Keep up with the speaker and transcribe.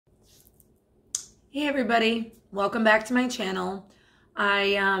Hey everybody, welcome back to my channel.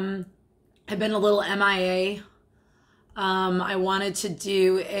 I have been a little MIA. I wanted to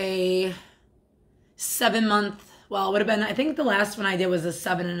do a 7-month, well, it would have been, I think the last one I did was a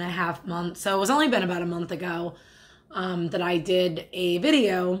 7.5 month. So it was only been about a month ago that I did a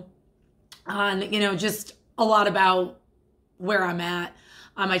video on, just a lot about where I'm at.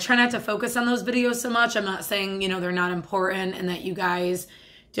 I try not to focus on those videos so much. I'm not saying, they're not important and that you guys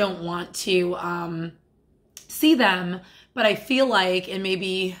don't want to see them, but I feel like, and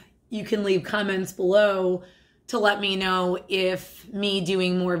maybe you can leave comments below to let me know if me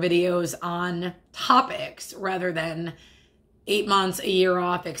doing more videos on topics rather than 8 months, a year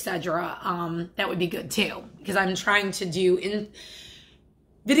off, etc. That would be good too, because I'm trying to do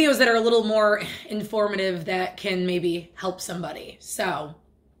videos that are a little more informative that can maybe help somebody. So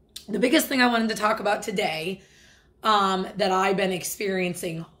the biggest thing I wanted to talk about today that I've been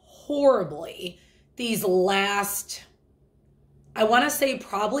experiencing horribly these last, I want to say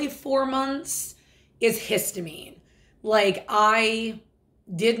probably 4 months, is histamine. Like, I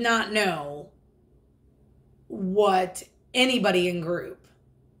did not know what anybody in group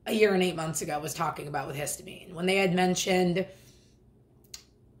a year and 8 months ago was talking about with histamine. When they had mentioned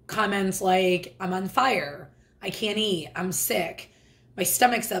comments like, I'm on fire, I can't eat, I'm sick, my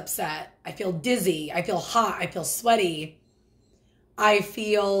stomach's upset, I feel dizzy, I feel hot, I feel sweaty, I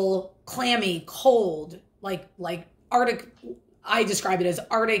feel clammy, cold, like Arctic, I describe it as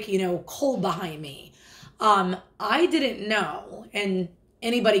Arctic, cold behind me. I didn't know, and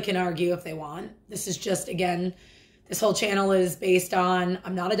anybody can argue if they want. This is just, again, this whole channel is based on,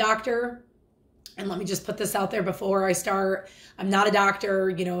 I'm not a doctor, and let me just put this out there before I start. I'm not a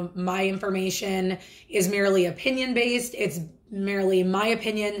doctor. My information is merely opinion-based. It's merely my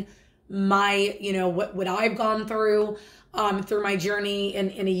opinion, my, what I've gone through my journey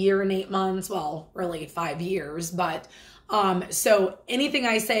in a year and 8 months. Well, really 5 years. But so anything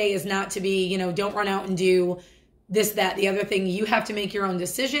I say is not to be, don't run out and do this, that, the other thing. You have to make your own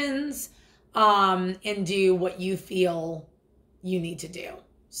decisions and do what you feel you need to do.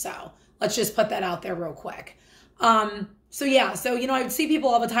 So let's just put that out there real quick. So I would see people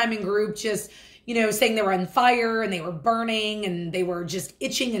all the time in group just, saying they were on fire and they were burning and they were just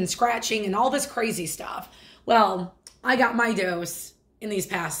itching and scratching and all this crazy stuff. Well, I got my dose in these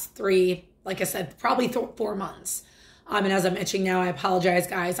past 3, like I said, probably 4 months. And as I'm itching now, I apologize,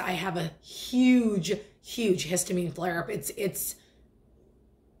 guys. I have a huge histamine flare-up. It's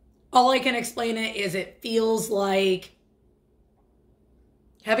all I can explain it is it feels like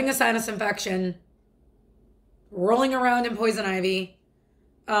having a sinus infection, rolling around in poison ivy,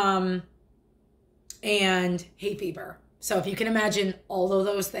 and hay fever. So if you can imagine all of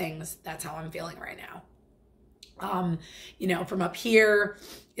those things, that's how I'm feeling right now. From up here,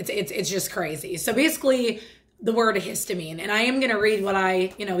 it's just crazy. So basically the word histamine, and I am going to read what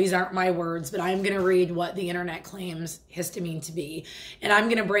these aren't my words, but I am going to read what the internet claims histamine to be. And I'm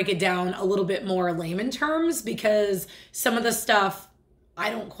going to break it down a little bit more layman terms, because some of the stuff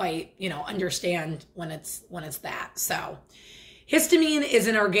I don't quite, understand when it's that. So histamine is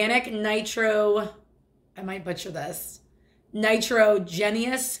an organic I might butcher this,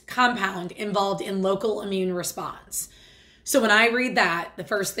 nitrogenous compound involved in local immune response. So when I read that, the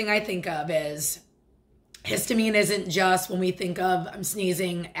first thing I think of is histamine isn't just when we think of I'm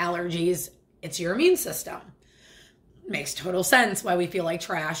sneezing, allergies, it's your immune system. Makes total sense why we feel like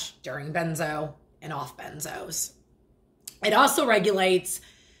trash during benzo and off benzos. It also regulates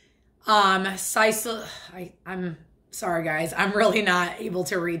I'm sorry guys, I'm really not able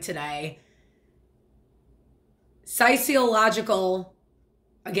to read today. Physiological,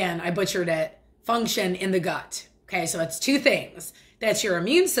 again, I butchered it, function in the gut. Okay, so it's 2 things. That's your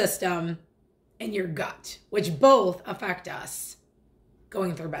immune system and your gut, which both affect us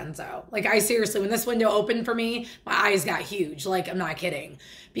going through benzo. Like, I seriously, when this window opened for me, my eyes got huge. Like, I'm not kidding.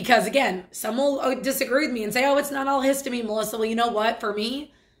 Because again, some will disagree with me and say, oh, it's not all histamine, Melissa. Well, you know what? For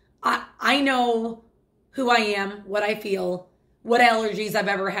me, I know who I am, what I feel, what allergies I've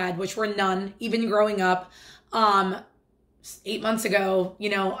ever had, which were none, even growing up. 8 months ago,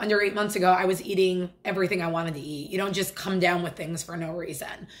 under 8 months ago, I was eating everything I wanted to eat. You don't just come down with things for no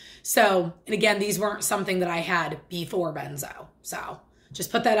reason. So, and again, these weren't something that I had before benzo. So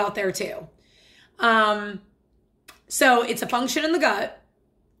just put that out there too. So it's a function in the gut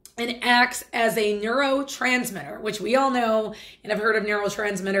and acts as a neurotransmitter, which we all know, and I've heard of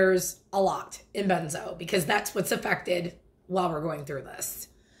neurotransmitters a lot in benzo because that's what's affected while we're going through this.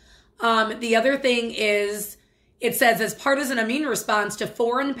 The other thing is, it says, as part of an immune response to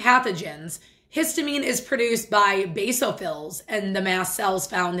foreign pathogens, Histamine is produced by basophils and the mast cells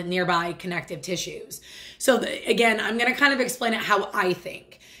found in nearby connective tissues. So again, I'm going to kind of explain it how I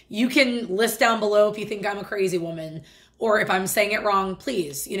think. You can list down below if you think I'm a crazy woman, or if I'm saying it wrong,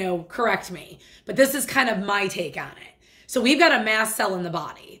 please, correct me. But this is kind of my take on it. So we've got a mast cell in the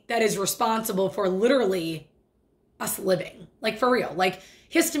body that is responsible for literally us living, like for real. Like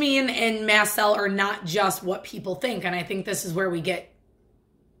histamine and mast cell are not just what people think. And I think this is where we get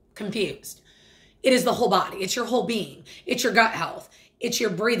confused. It is the whole body. It's your whole being. It's your gut health. It's your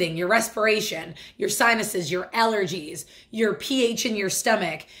breathing, your respiration, your sinuses, your allergies, your pH in your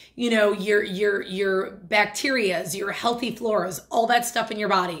stomach, your bacterias, your healthy floras, all that stuff in your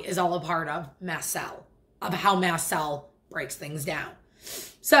body is all a part of mast cell, of how mast cell breaks things down.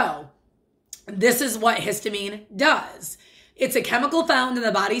 So this is what histamine does. It's a chemical found in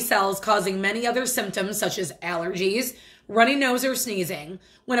the body cells causing many other symptoms such as allergies, runny nose or sneezing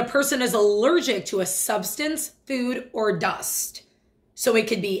when a person is allergic to a substance, food, or dust. So it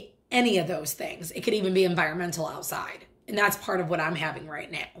could be any of those things. It could even be environmental outside. And that's part of what I'm having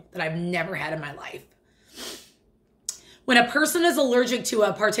right now that I've never had in my life. When a person is allergic to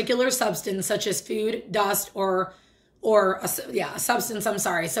a particular substance such as food, dust,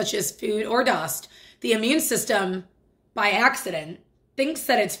 such as food or dust, the immune system by accident thinks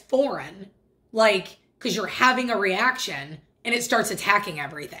that it's foreign, like because you're having a reaction, and it starts attacking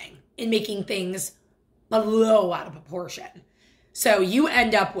everything and making things blow out of proportion. So you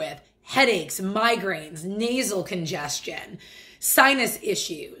end up with headaches, migraines, nasal congestion, sinus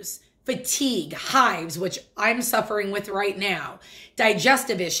issues, fatigue, hives, which I'm suffering with right now,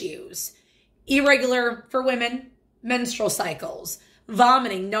 digestive issues, irregular, for women, menstrual cycles,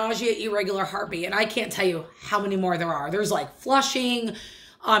 vomiting, nausea, irregular heartbeat. And I can't tell you how many more there are. There's like flushing,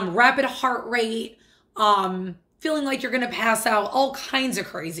 rapid heart rate, feeling like you're going to pass out, all kinds of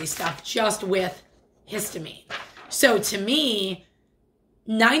crazy stuff just with histamine. So to me,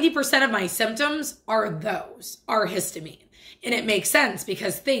 90% of my symptoms are histamine. And it makes sense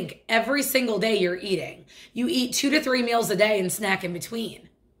because think, every single day you're eating. You eat 2 to 3 meals a day and snack in between.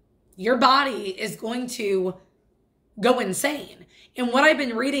 Your body is going to go insane. And what I've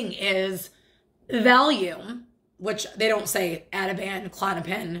been reading is Valium, which they don't say Ativan,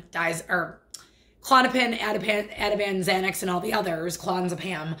 Clonopin, Ativan, Xanax, and all the others,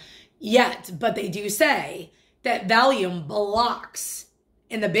 clonazepam, yet. But they do say that Valium blocks,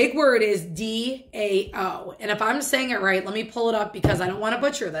 and the big word is DAO. And if I'm saying it right, let me pull it up because I don't want to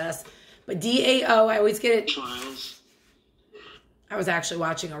butcher this. But DAO, I always get it. Trials. I was actually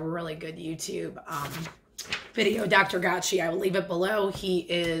watching a really good YouTube video, Dr. Gacci. I will leave it below. He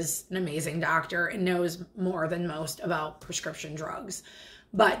is an amazing doctor and knows more than most about prescription drugs.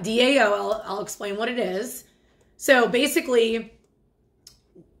 But DAO, I'll explain what it is. So basically,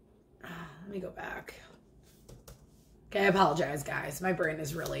 let me go back. Okay, I apologize, guys. My brain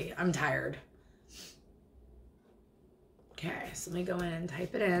is I'm tired. Okay, so let me go in and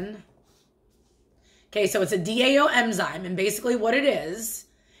type it in. Okay, so it's a DAO enzyme, and basically what it is,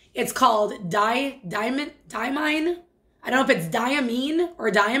 it's called diamine. I don't know if it's diamine or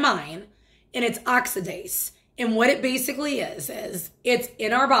diamine, and it's oxidase. And what it basically is it's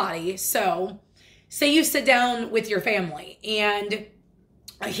in our body. So say you sit down with your family and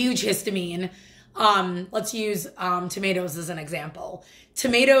a huge histamine. Let's use tomatoes as an example.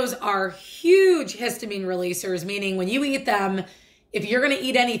 Tomatoes are huge histamine releasers, meaning when you eat them, if you're going to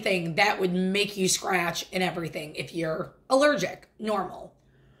eat anything, that would make you scratch and everything if you're allergic, normal.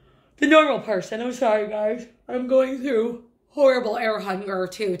 The normal person, I'm sorry guys, I'm going through horrible air hunger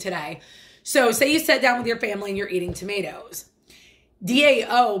too today. So say you sat down with your family and you're eating tomatoes.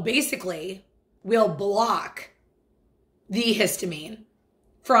 DAO basically will block the histamine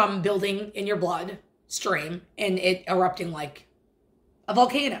from building in your blood stream and it erupting like a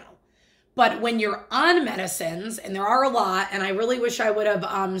volcano. But when you're on medicines, and there are a lot, and I really wish I would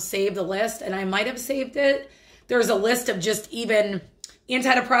have saved the list, and I might have saved it. There's a list of just even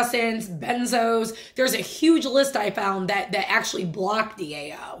antidepressants, benzos. There's a huge list I found that actually block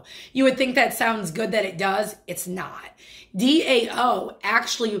DAO. You would think that sounds good that it does. It's not. DAO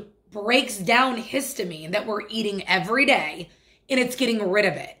actually breaks down histamine that we're eating every day, and it's getting rid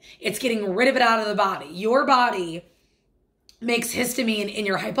of it. It's getting rid of it out of the body. Your body makes histamine in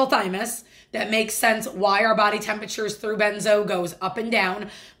your hypothalamus. That makes sense why our body temperatures through benzo goes up and down.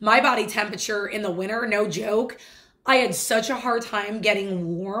 My body temperature in the winter, no joke, I had such a hard time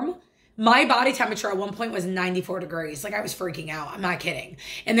getting warm. My body temperature at one point was 94 degrees. Like I was freaking out. I'm not kidding.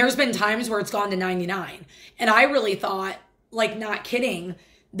 And there's been times where it's gone to 99. And I really thought, like not kidding,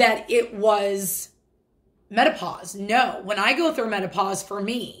 that it was menopause. No, when I go through menopause, for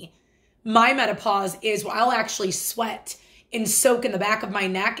me, My menopause is where I'll actually sweat and soak in the back of my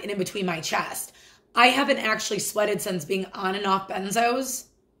neck and in between my chest. I haven't actually sweated since being on and off benzos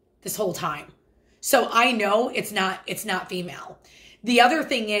this whole time. So I know it's not female. The other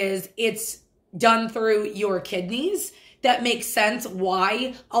thing is it's done through your kidneys. That makes sense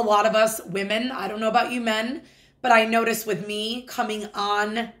why a lot of us women, I don't know about you men, but I notice with me going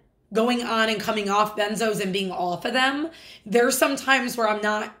on and coming off benzos and being off of them, there's some times where I'm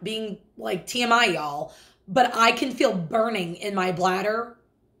not being like TMI, y'all, but I can feel burning in my bladder,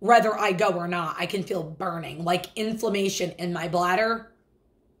 whether I go or not. I can feel burning, like inflammation in my bladder.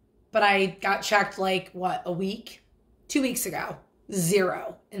 But I got checked like, a week? 2 weeks ago.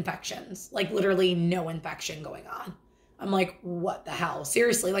 0 infections. Like literally no infection going on. I'm like, what the hell?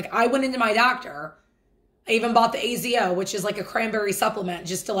 Seriously, like I went into my doctor. I even bought the AZO, which is like a cranberry supplement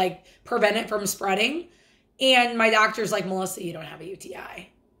just to like prevent it from spreading. And my doctor's like, Melissa, you don't have a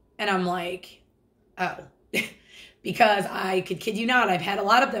UTI. And I'm like, oh, because I could kid you not, I've had a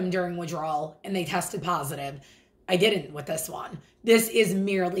lot of them during withdrawal and they tested positive. I didn't with this one. This is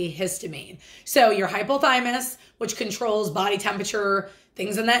merely histamine. So your hypothalamus, which controls body temperature,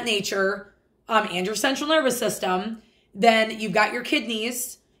 things in that nature, and your central nervous system. Then you've got your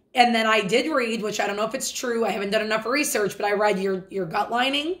kidneys. And then I did read, which I don't know if it's true. I haven't done enough research, but I read your gut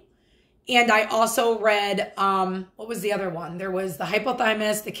lining. And I also read, what was the other one? There was the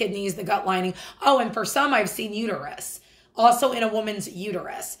hypothalamus, the kidneys, the gut lining. Oh, and for some, I've seen uterus. Also in a woman's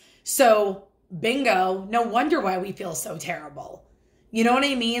uterus. So bingo, no wonder why we feel so terrible. You know what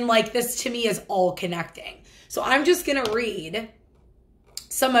I mean? Like this to me is all connecting. So I'm just going to read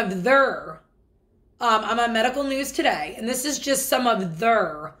some of their, I'm on Medical News Today, and this is just some of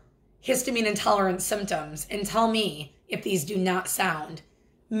their histamine intolerance symptoms, and tell me if these do not sound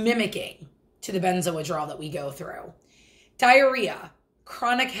mimicking to the benzo withdrawal that we go through. Diarrhea,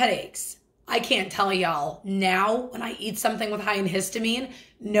 chronic headaches. I can't tell y'all now when I eat something with high in histamine,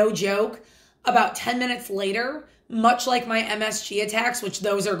 no joke, about 10 minutes later, much like my MSG attacks, which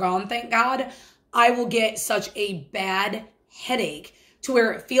those are gone, thank God, I will get such a bad headache to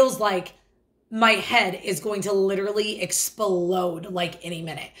where it feels like my head is going to literally explode like any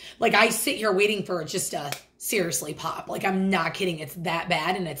minute. Like I sit here waiting for it just to seriously pop. Like I'm not kidding. It's that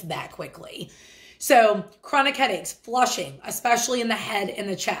bad and it's that quickly. So chronic headaches, flushing, especially in the head and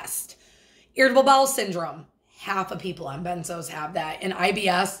the chest. Irritable bowel syndrome. Half of people on benzos have that. And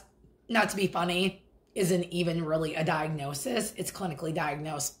IBS, not to be funny, isn't even really a diagnosis. It's clinically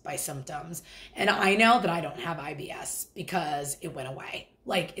diagnosed by symptoms. And I know that I don't have IBS because it went away.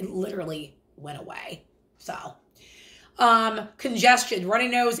 Like it literally went away. So, congestion, runny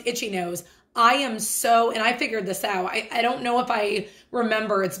nose, itchy nose. I am so, and I figured this out. I don't know if I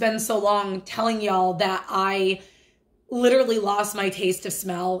remember, it's been so long telling y'all that I literally lost my taste of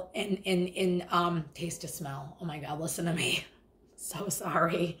smell taste of smell. Oh my God, listen to me. So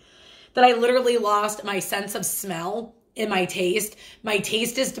sorry. That I literally lost my sense of smell in my taste. My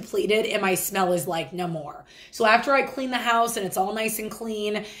taste is depleted and my smell is like no more. So after I clean the house and it's all nice and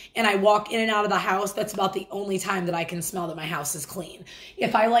clean and I walk in and out of the house, that's about the only time that I can smell that my house is clean.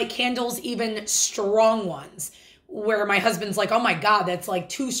 If I light candles, even strong ones, where my husband's like, oh my God, that's like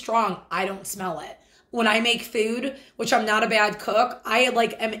too strong, I don't smell it. When I make food, which I'm not a bad cook, I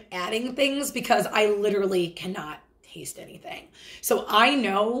like am adding things because I literally cannot taste anything. So I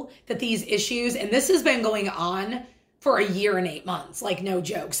know that these issues, and this has been going on for a year and 8 months, like no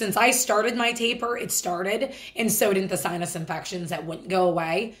joke. Since I started my taper, it started, and so didn't the sinus infections that wouldn't go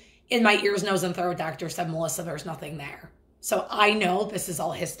away. In my ears, nose, and throat doctor said, Melissa, there's nothing there. So I know this is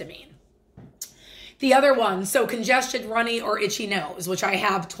all histamine. The other one, so congested, runny, or itchy nose, which I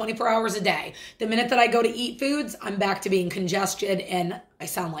have 24 hours a day. The minute that I go to eat foods, I'm back to being congested, and I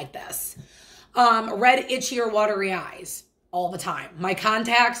sound like this. Red, itchy, or watery eyes all the time. My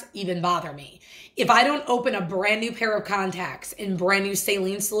contacts even bother me. If I don't open a brand new pair of contacts in brand new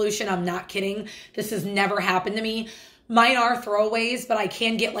saline solution, I'm not kidding. This has never happened to me. Mine are throwaways, but I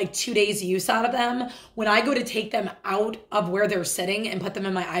can get like 2 days use out of them. When I go to take them out of where they're sitting and put them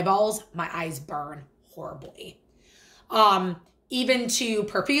in my eyeballs, my eyes burn horribly. Even to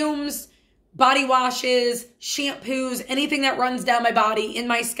perfumes, body washes, shampoos, anything that runs down my body, in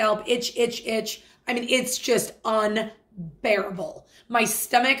my scalp, itch, itch, itch. I mean, it's just unbearable. My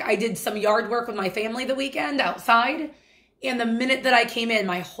stomach, I did some yard work with my family the weekend outside, and the minute that I came in,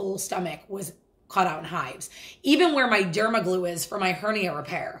 my whole stomach was caught out in hives. Even where my derma glue is for my hernia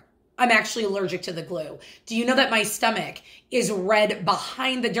repair, I'm actually allergic to the glue. Do you know that my stomach is red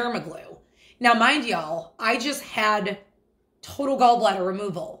behind the derma glue? Now, mind y'all, I just had total gallbladder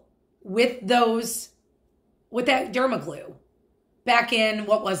removal with that derma glue. back in,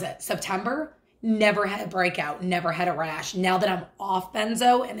 what was it, September? Never had a breakout, never had a rash. Now that I'm off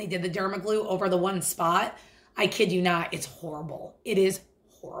benzo and they did the dermaglue over the one spot, I kid you not, it's horrible. It is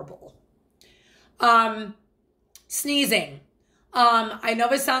horrible. Sneezing. I know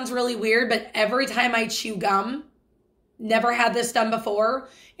this sounds really weird, but every time I chew gum, never had this done before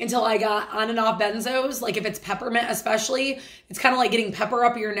until I got on and off benzos. Like if it's peppermint especially, it's kind of like getting pepper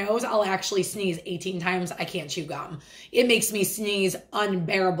up your nose. I'll actually sneeze 18 times. I can't chew gum. It makes me sneeze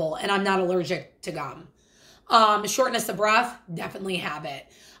unbearable, and I'm not allergic to gum. Shortness of breath, definitely have it.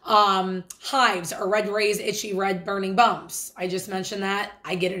 Hives or red rays, itchy, red burning bumps. I just mentioned that.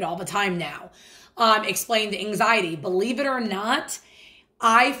 I get it all the time now. Explained anxiety. Believe it or not,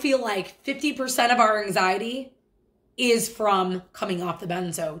 I feel like 50% of our anxiety is from coming off the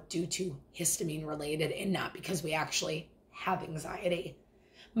benzo due to histamine related and not because we actually have anxiety.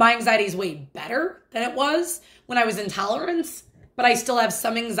 My anxiety is way better than it was when I was in tolerance, but I still have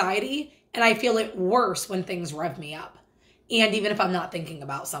some anxiety and I feel it worse when things rev me up. And even if I'm not thinking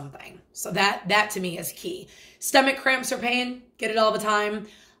about something. So that to me is key. Stomach cramps or pain, get it all the time.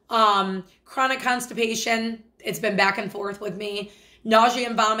 Chronic constipation, it's been back and forth with me. Nausea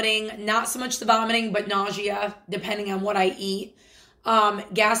and vomiting, not so much the vomiting, but nausea, depending on what I eat.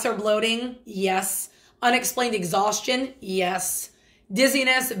 Gas or bloating, yes. Unexplained exhaustion, yes.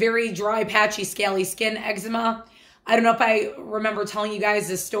 Dizziness, very dry, patchy, scaly skin, eczema. I don't know if I remember telling you guys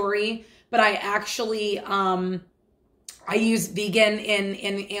this story, but I actually, I use vegan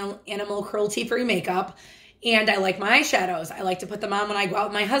and animal cruelty-free makeup, and I like my eyeshadows. I like to put them on when I go out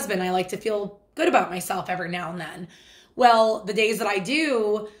with my husband. I like to feel good about myself every now and then. Well, the days that I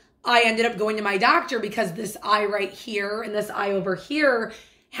do, I ended up going to my doctor because this eye right here and this eye over here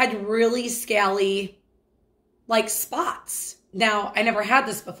had really scaly, like, spots. Now, I never had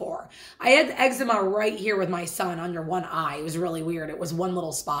this before. I had eczema right here with my son under one eye. It was really weird. It was one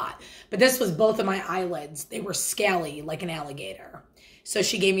little spot. But this was both of my eyelids. They were scaly like an alligator. So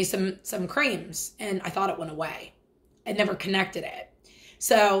she gave me some creams, and I thought it went away. I never connected it.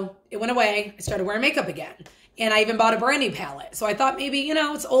 So it went away. I started wearing makeup again. And I even bought a brand new palette. So I thought maybe, you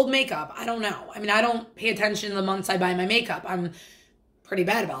know, it's old makeup. I don't know. I mean, I don't pay attention to the months I buy my makeup. I'm pretty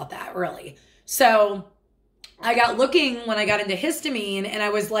bad about that, really. So I got looking when I got into histamine, and I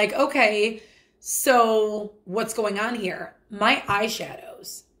was like, okay, so what's going on here? My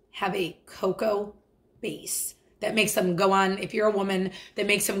eyeshadows have a cocoa base that makes them go on, if you're a woman, that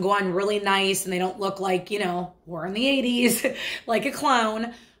makes them go on really nice, and they don't look like, you know, we're in the 80s, like a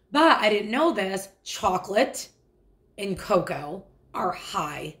clown. But I didn't know this. Chocolate and cocoa are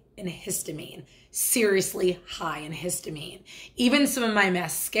high in histamine. Seriously high in histamine. Even some of my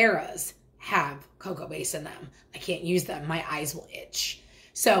mascaras have cocoa base in them. I can't use them. My eyes will itch.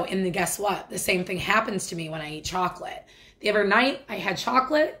 So, and guess what? The same thing happens to me when I eat chocolate. The other night, I had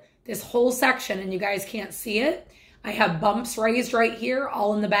chocolate, this whole section, and you guys can't see it. I have bumps raised right here,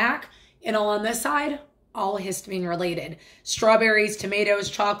 all in the back, and all on this side, all histamine related. Strawberries, tomatoes,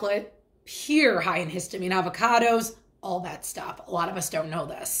 chocolate, pure high in histamine, avocados, all that stuff. A lot of us don't know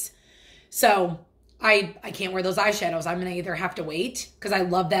this. So I can't wear those eyeshadows. I'm going to either have to wait, because I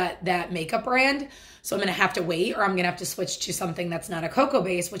love that makeup brand. So I'm going to have to wait, or I'm going to have to switch to something that's not a cocoa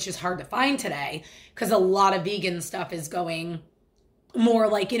base, which is hard to find today, because a lot of vegan stuff is going more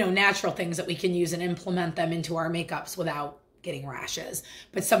like, you know, natural things that we can use and implement them into our makeups without getting rashes.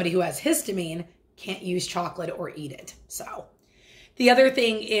 But somebody who has histamine can't use chocolate or eat it. So the other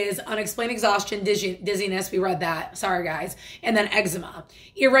thing is unexplained exhaustion, dizziness. We read that. Sorry, guys. And then eczema.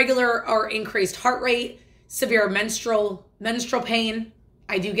 Irregular or increased heart rate, severe menstrual pain.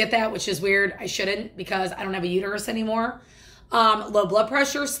 I do get that, which is weird. I shouldn't, because I don't have a uterus anymore. Low blood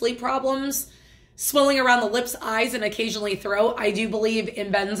pressure, sleep problems, swelling around the lips, eyes, and occasionally throat. I do believe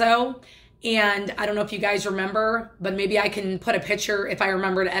in benzo. And I don't know if you guys remember, but maybe I can put a picture if I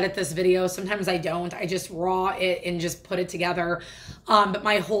remember to edit this video. Sometimes I don't. I just raw it and just put it together. But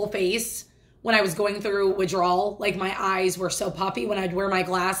my whole face, when I was going through withdrawal, like my eyes were so puffy. When I'd wear my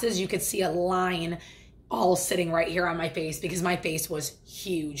glasses, you could see a line all sitting right here on my face, because my face was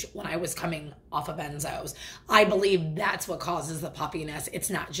huge when I was coming off of benzos. I believe that's what causes the puffiness. It's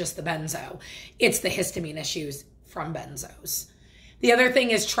not just the benzo. It's the histamine issues from benzos. The other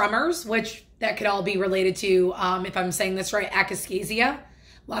thing is tremors, which that could all be related to, if I'm saying this right, akaschisia.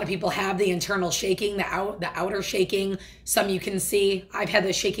 A lot of people have the internal shaking, the outer shaking. Some you can see. I've had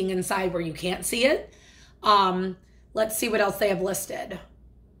the shaking inside where you can't see it. Let's see what else they have listed.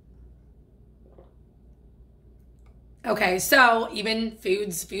 Okay, so even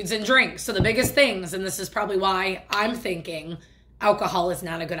foods and drinks. So the biggest things, and this is probably why I'm thinking alcohol is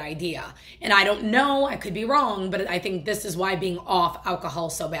not a good idea. And I don't know, I could be wrong, but I think this is why being off alcohol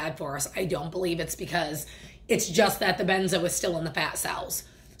is so bad for us. I don't believe it's because it's just that the benzo is still in the fat cells.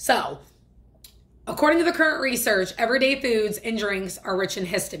 So, according to the current research, everyday foods and drinks are rich in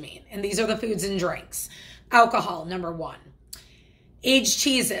histamine. And these are the foods and drinks. Alcohol, number 1. Aged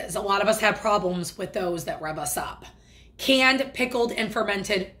cheeses. A lot of us have problems with those that rev us up. Canned, pickled, and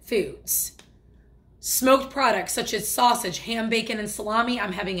fermented foods. Smoked products such as sausage, ham, bacon, and salami.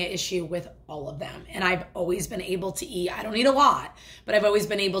 I'm having an issue with all of them. And I've always been able to eat, I don't eat a lot, but I've always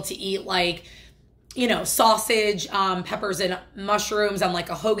been able to eat like, you know, sausage, peppers and mushrooms on like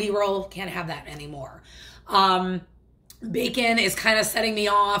a hoagie roll. Can't have that anymore. Bacon is kind of setting me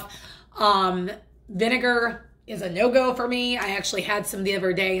off. Vinegar is a no-go for me. I actually had some the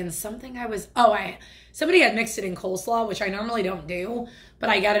other day and something somebody had mixed it in coleslaw, which I normally don't do, but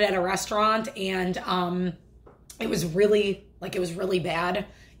I got it at a restaurant and it was really bad.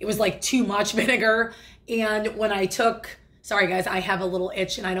 It was like too much vinegar. And when I sorry guys, I have a little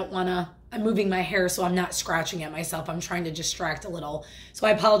itch and I'm moving my hair so I'm not scratching at myself. I'm trying to distract a little. So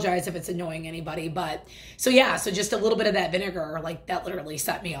I apologize if it's annoying anybody, but so just a little bit of that vinegar, like that literally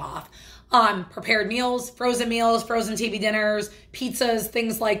set me off. Prepared meals, frozen TV dinners, pizzas,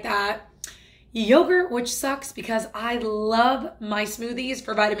 things like that. Yogurt, which sucks because I love my smoothies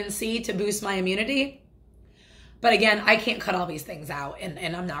for vitamin C to boost my immunity. But again, I can't cut all these things out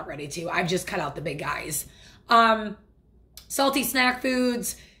and I'm not ready to. I've just cut out the big guys. Salty snack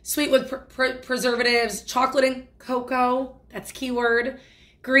foods, sweet with preservatives, chocolate and cocoa, that's keyword.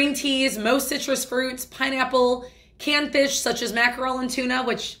 Green teas, most citrus fruits, pineapple, canned fish such as mackerel and tuna,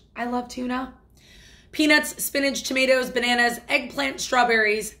 which I love tuna. Peanuts, spinach, tomatoes, bananas, eggplant,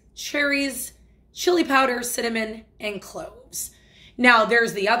 strawberries, cherries, chili powder, cinnamon, and cloves. Now,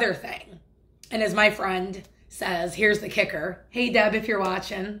 there's the other thing. And as my friend says, here's the kicker. Hey, Deb, if you're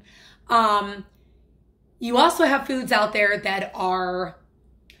watching. You also have foods out there that are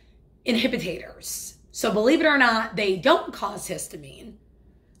inhibitors. So believe it or not, they don't cause histamine.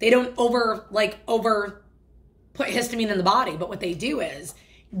 They don't over put histamine in the body. But what they do is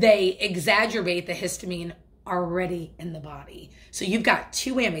they exacerbate the histamine already in the body. So you've got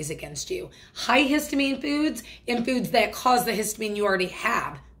two whammies against you. High histamine foods and foods that cause the histamine you already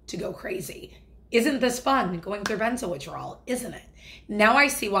have to go crazy. Isn't this fun going through benzo withdrawal? Isn't it? Now I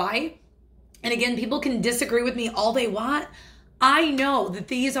see why. And again, people can disagree with me all they want. I know that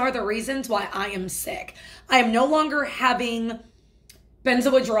these are the reasons why I am sick. I am no longer having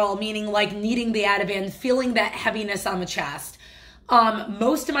benzo withdrawal, meaning like needing the Ativan, feeling that heaviness on the chest.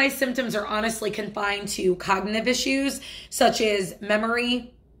 Most of my symptoms are honestly confined to cognitive issues, such as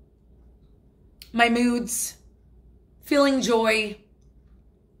memory, my moods, feeling joy,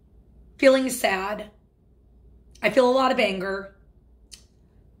 feeling sad. I feel a lot of anger.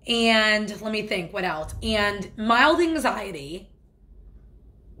 And let me think, what else? And mild anxiety,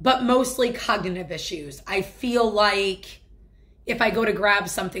 but mostly cognitive issues. I feel like if I go to grab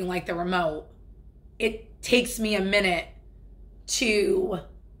something like the remote, it takes me a minute to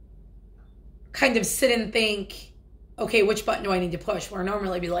kind of sit and think, okay, which button do I need to push? Where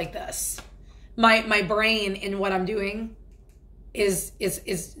normally be like this. My brain in what I'm doing is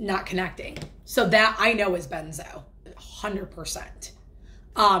not connecting. So that I know is benzo, 100%.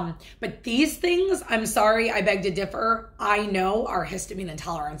 But these things, I'm sorry, I beg to differ. I know are histamine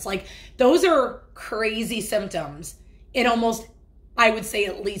intolerance. Like those are crazy symptoms. It almost, I would say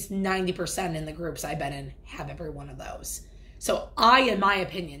at least 90% in the groups I've been in have every one of those. So I, in my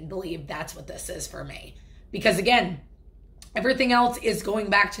opinion, believe that's what this is for me. Because again, everything else is going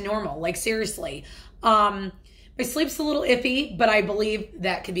back to normal. Like seriously, my sleep's a little iffy, but I believe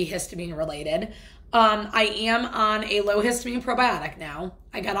that could be histamine related. I am on a low histamine probiotic now.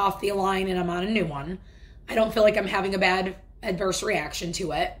 I got off the line and I'm on a new one. I don't feel like I'm having a bad adverse reaction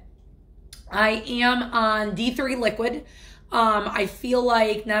to it. I am on D3 liquid. I feel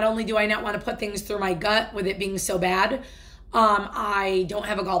like not only do I not want to put things through my gut with it being so bad, I don't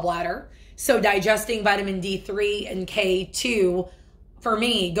have a gallbladder. So digesting vitamin D3 and K2 for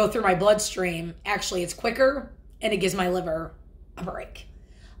me go through my bloodstream. Actually, it's quicker and it gives my liver a break.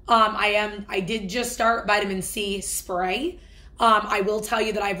 I did just start vitamin C spray. I will tell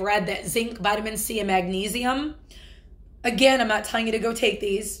you that I've read that zinc, vitamin C, and magnesium. Again, I'm not telling you to go take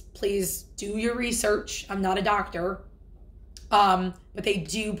these. Please do your research. I'm not a doctor. But they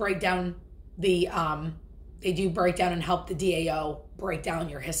do break down and help the DAO break down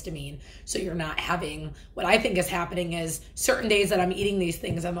your histamine. So you're not having, what I think is happening is certain days that I'm eating these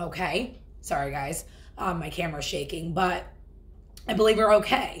things, I'm okay. Sorry guys, my camera's shaking, but I believe we're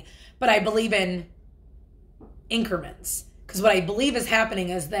okay. But I believe in increments. Because what I believe is happening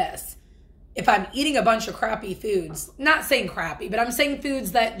is this. If I'm eating a bunch of crappy foods, not saying crappy, but I'm saying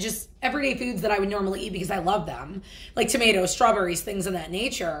foods that just everyday foods that I would normally eat because I love them, like tomatoes, strawberries, things of that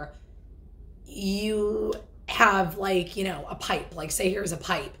nature, you have like, you know, a pipe, like say here's a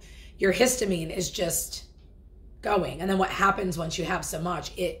pipe. Your histamine is just going. And then what happens once you have so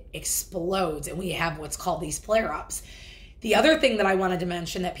much, it explodes and we have what's called these flare-ups. The other thing that I wanted to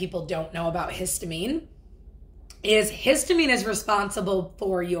mention that people don't know about histamine is responsible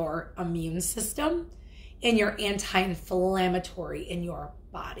for your immune system and your anti-inflammatory in your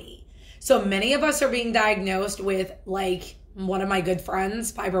body. So many of us are being diagnosed with, like one of my good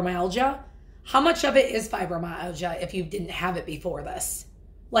friends, fibromyalgia. How much of it is fibromyalgia if you didn't have it before this?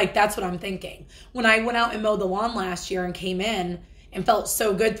 Like, that's what I'm thinking. When I went out and mowed the lawn last year and came in and felt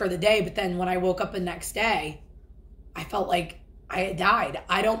so good for the day, but then when I woke up the next day, I felt like I had died.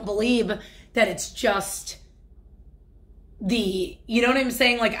 I don't believe that it's just you know what I'm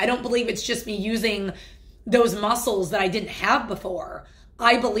saying? Like, I don't believe it's just me using those muscles that I didn't have before.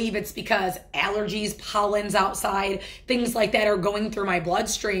 I believe it's because allergies, pollens outside, things like that are going through my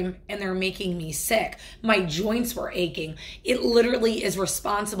bloodstream and they're making me sick. My joints were aching. It literally is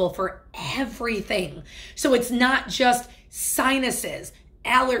responsible for everything. So it's not just sinuses,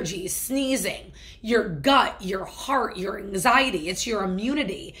 allergies, sneezing, your gut, your heart, your anxiety, it's your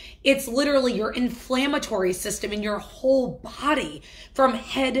immunity. It's literally your inflammatory system in your whole body from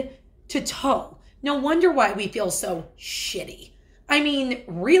head to toe. No wonder why we feel so shitty. I mean,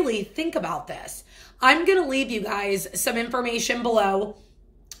 really think about this. I'm going to leave you guys some information below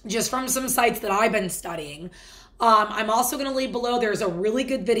just from some sites that I've been studying. I'm also going to leave below, there's a really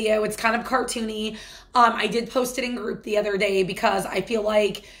good video. It's kind of cartoony. I did post it in group the other day because I feel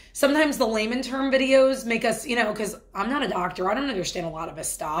like sometimes the layman term videos make us, you know, because I'm not a doctor. I don't understand a lot of this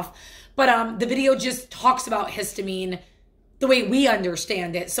stuff. But the video just talks about histamine the way we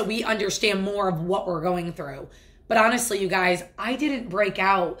understand it. So we understand more of what we're going through. But honestly, you guys, I didn't break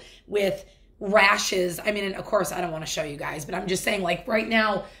out with rashes. I mean, of course, I don't want to show you guys, but I'm just saying, like right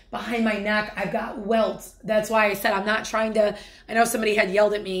now behind my neck, I've got welts. That's why I said I'm not trying to, I know somebody had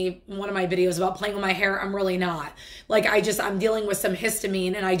yelled at me in one of my videos about playing with my hair. I'm really not. Like I'm dealing with some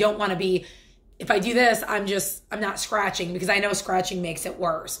histamine and I don't want to be, if I do this, I'm not scratching because I know scratching makes it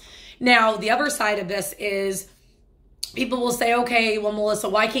worse. Now, the other side of this is people will say, okay, well, Melissa,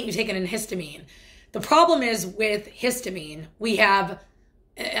 why can't you take an histamine? The problem is with histamine, we have,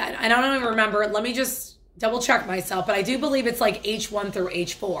 and I don't even remember, let me just double check myself, but I do believe it's like H1 through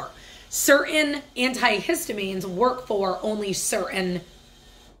H4. Certain antihistamines work for only certain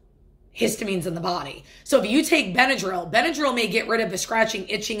histamines in the body. So if you take Benadryl may get rid of the scratching,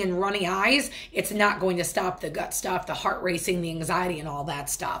 itching, and runny eyes. It's not going to stop the gut stuff, the heart racing, the anxiety, and all that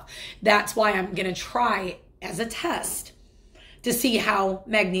stuff. That's why I'm going to try as a test to see how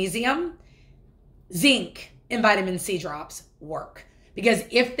magnesium, zinc, and vitamin C drops work. Because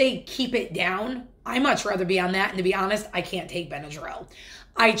if they keep it down, I much rather be on that. And to be honest, I can't take Benadryl.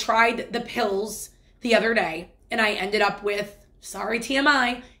 I tried the pills the other day and I ended up with, sorry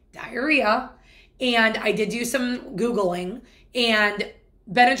TMI, diarrhea. And I did do some Googling and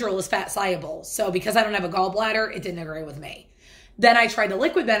Benadryl is fat soluble. So because I don't have a gallbladder, it didn't agree with me. Then I tried the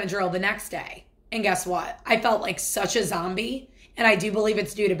liquid Benadryl the next day. And guess what? I felt like such a zombie. And I do believe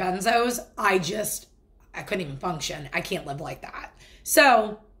it's due to benzos. I couldn't even function. I can't live like that.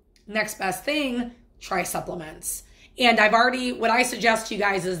 So next best thing, try supplements. And what I suggest to you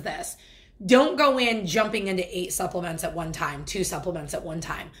guys is this. Don't go in jumping into 8 supplements at one time, 2 supplements at one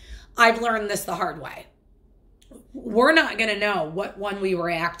time. I've learned this the hard way. We're not going to know what one we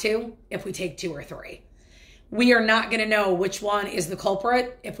react to if we take 2 or 3. We are not going to know which one is the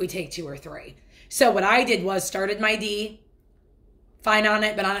culprit if we take 2 or 3. So what I did was started my D, fine on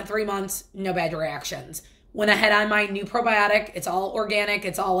it, been on it 3 months, no bad reactions. Went ahead on my new probiotic. It's all organic.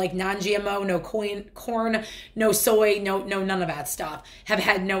 It's all like non-GMO, no corn, no soy, no none of that stuff. Have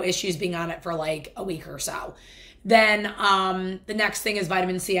had no issues being on it for like a week or so. Then the next thing is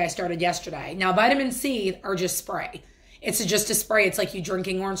vitamin C. I started yesterday. Now vitamin C are just spray. It's just a spray. It's like you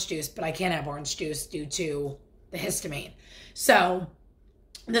drinking orange juice, but I can't have orange juice due to the histamine. So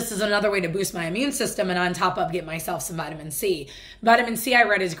this is another way to boost my immune system and on top of get myself some vitamin C. Vitamin C I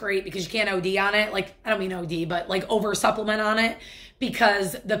read is great because you can't OD on it. Like, I don't mean OD, but like over supplement on it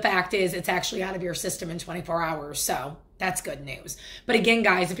because the fact is it's actually out of your system in 24 hours. So that's good news. But again,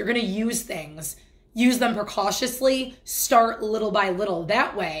 guys, if you're going to use things, use them precautiously, start little by little.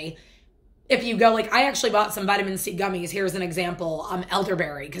 That way, if you go, like I actually bought some vitamin C gummies. Here's an example,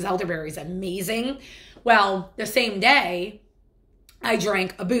 elderberry, because elderberry is amazing. Well, the same day, I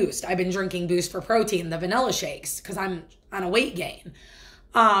drank a Boost. I've been drinking Boost for protein, the vanilla shakes, because I'm on a weight gain.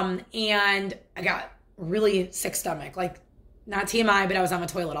 And I got really sick stomach, like not TMI, but I was on the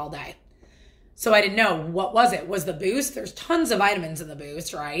toilet all day. So I didn't know, what was it? Was the Boost? There's tons of vitamins in the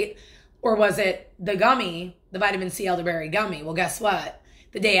Boost, right? Or was it the gummy, the vitamin C elderberry gummy? Well, guess what?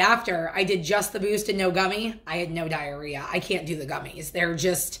 The day after I did just the Boost and no gummy, I had no diarrhea. I can't do the gummies. They're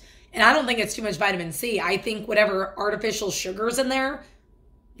just, and I don't think it's too much vitamin C. I think whatever artificial sugars in there,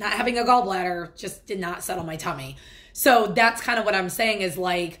 not having a gallbladder, just did not settle my tummy. So that's kind of what I'm saying is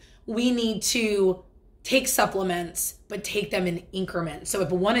like, we need to take supplements, but take them in increments. So if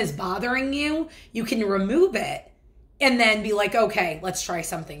one is bothering you, you can remove it and then be like, okay, let's try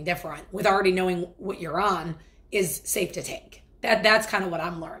something different, with already knowing what you're on is safe to take. That's kind of what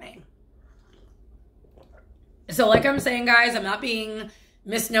I'm learning. So like I'm saying, guys, I'm not being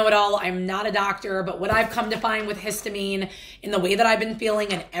Miss Know-It-All. I'm not a doctor, but what I've come to find with histamine, in the way that I've been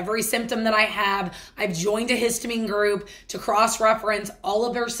feeling and every symptom that I have, I've joined a histamine group to cross-reference. All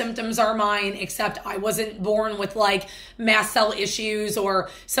of their symptoms are mine, except I wasn't born with like mast cell issues, or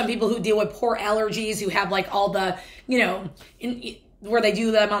some people who deal with poor allergies who have like all the, you know, where they do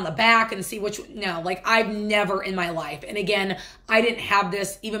them on the back and see which, no, like I've never in my life. And again, I didn't have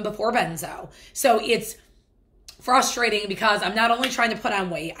this even before Benzo. So it's frustrating because I'm not only trying to put on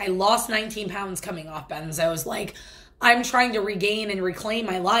weight, I lost 19 pounds coming off benzos. Like, I'm trying to regain and reclaim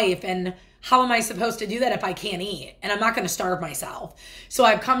my life. And how am I supposed to do that if I can't eat? And I'm not going to starve myself. So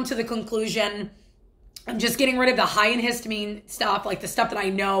I've come to the conclusion, I'm just getting rid of the high in histamine stuff, like the stuff that I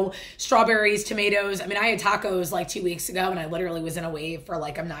know, strawberries, tomatoes. I mean, I had tacos like 2 weeks ago and I literally was in a wave for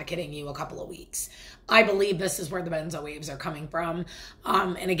like, I'm not kidding you, a couple of weeks. I believe this is where the benzo waves are coming from.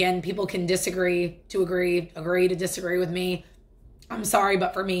 And again, people can disagree to agree to disagree with me. I'm sorry,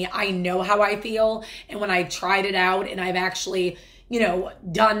 but for me, I know how I feel. And when I tried it out and I've actually, you know,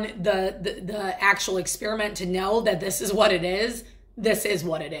 done the actual experiment to know that this is what it is, this is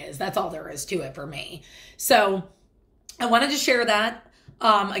what it is. That's all there is to it for me. So I wanted to share that.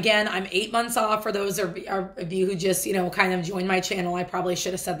 Again, I'm 8 months off for those of you who just, you know, kind of joined my channel. I probably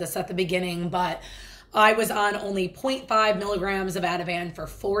should have said this at the beginning, but I was on only 0.5 milligrams of Ativan for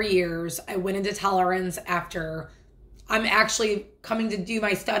 4 years. I went into tolerance after, I'm actually coming to do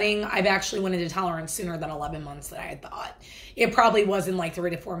my studying. I've actually went into tolerance sooner than 11 months that I had thought. It probably was in like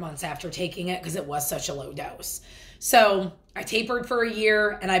 3 to 4 months after taking it because it was such a low dose. So I tapered for a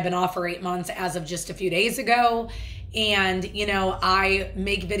year and I've been off for 8 months as of just a few days ago. And, you know, I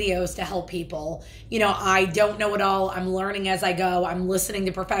make videos to help people. You know, I don't know it all. I'm learning as I go. I'm listening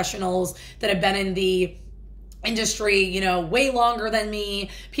to professionals that have been in the industry, you know, way longer than me,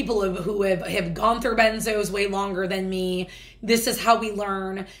 people who have gone through benzos way longer than me. This is how we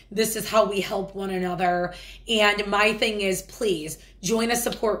learn. This is how we help one another. And my thing is, please join a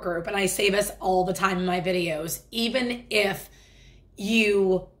support group. And I say this all the time in my videos, even if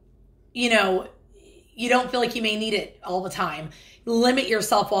you know, you don't feel like you may need it all the time. Limit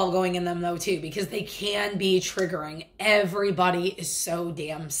yourself while going in them though too, because they can be triggering. Everybody is so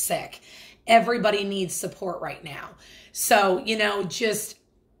damn sick. Everybody needs support right now. So, you know, just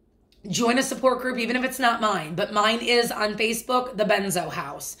join a support group, even if it's not mine, but mine is on Facebook, the Benzo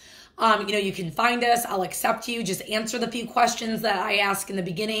House. You know, you can find us. I'll accept you. Just answer the few questions that I ask in the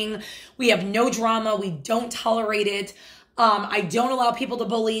beginning. We have no drama. We don't tolerate it. I don't allow people to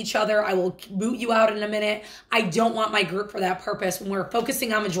bully each other. I will boot you out in a minute. I don't want my group for that purpose. When we're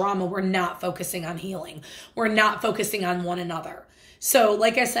focusing on the drama, we're not focusing on healing. We're not focusing on one another. So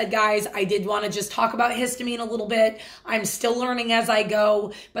like I said, guys, I did want to just talk about histamine a little bit. I'm still learning as I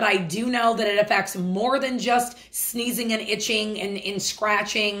go, but I do know that it affects more than just sneezing and itching and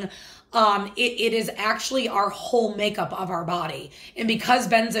scratching. It is actually our whole makeup of our body. And because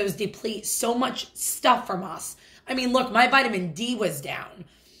benzos deplete so much stuff from us, I mean, look, my vitamin D was down.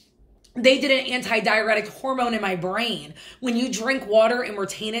 They did an antidiuretic hormone in my brain. When you drink water and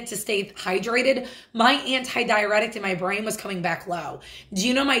retain it to stay hydrated, my antidiuretic in my brain was coming back low. Do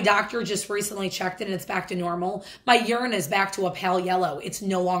you know my doctor just recently checked it and it's back to normal? My urine is back to a pale yellow. It's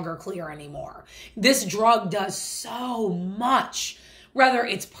no longer clear anymore. This drug does so much, whether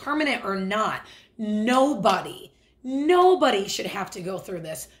it's permanent or not. Nobody should have to go through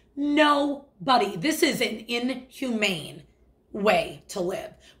this. Nobody. This is an inhumane way to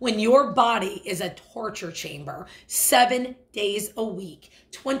live. When your body is a torture chamber, 7 days a week,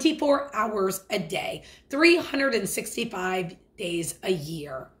 24 hours a day, 365 days a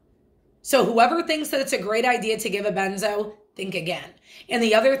year. So whoever thinks that it's a great idea to give a benzo, think again. And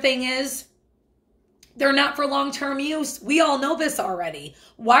the other thing is, They're not for long-term use. We all know this already.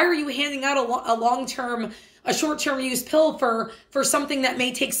 Why are you handing out a short-term use pill for something that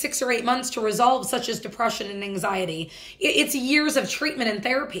may take 6 or 8 months to resolve, such as depression and anxiety? It's years of treatment and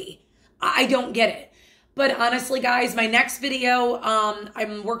therapy. I don't get it. But honestly, guys, my next video,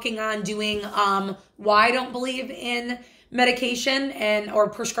 I'm working on doing why I don't believe in medication or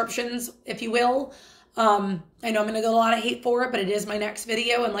prescriptions, if you will. I know I'm going to get a lot of hate for it, but it is my next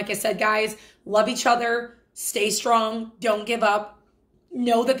video. And like I said, guys, love each other, stay strong, don't give up.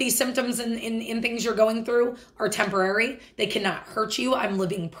 Know that these symptoms and things you're going through are temporary. They cannot hurt you. I'm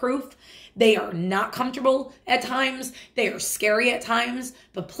living proof. They are not comfortable at times. They are scary at times,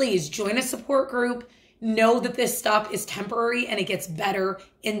 but please join a support group. Know that this stuff is temporary and it gets better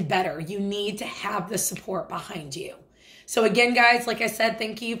and better. You need to have the support behind you. So again, guys, like I said,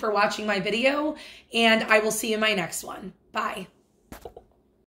 thank you for watching my video, and I will see you in my next one. Bye.